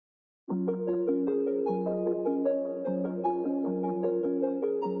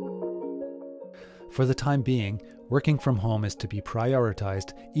For the time being, working from home is to be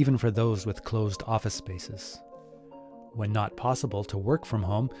prioritized even for those with closed office spaces. When not possible to work from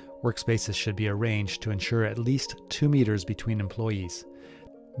home, workspaces should be arranged to ensure at least 2 meters between employees.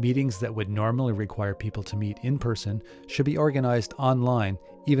 Meetings that would normally require people to meet in person should be organized online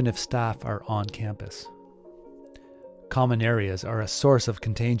even if staff are on campus. Common areas are a source of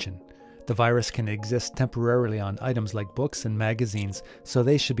contagion. The virus can exist temporarily on items like books and magazines, so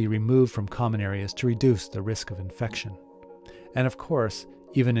they should be removed from common areas to reduce the risk of infection. And of course,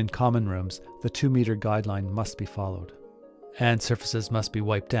 even in common rooms, the 2-meter guideline must be followed. And surfaces must be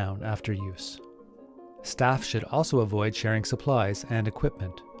wiped down after use. Staff should also avoid sharing supplies and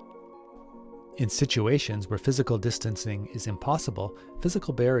equipment. In situations where physical distancing is impossible,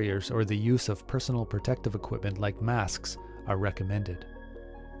 physical barriers or the use of personal protective equipment like masks are recommended.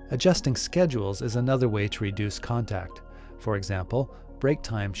 Adjusting schedules is another way to reduce contact. For example, break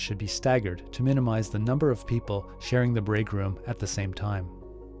times should be staggered to minimize the number of people sharing the break room at the same time.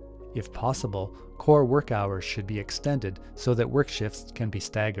 If possible, core work hours should be extended so that work shifts can be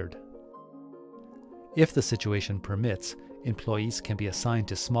staggered. If the situation permits, employees can be assigned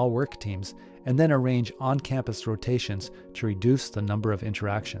to small work teams and then arrange on-campus rotations to reduce the number of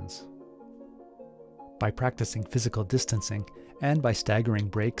interactions. By practicing physical distancing and by staggering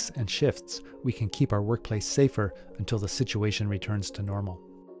breaks and shifts, we can keep our workplace safer until the situation returns to normal.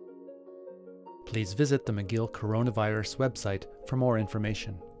 Please visit the McGill Coronavirus website for more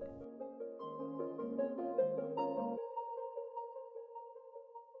information.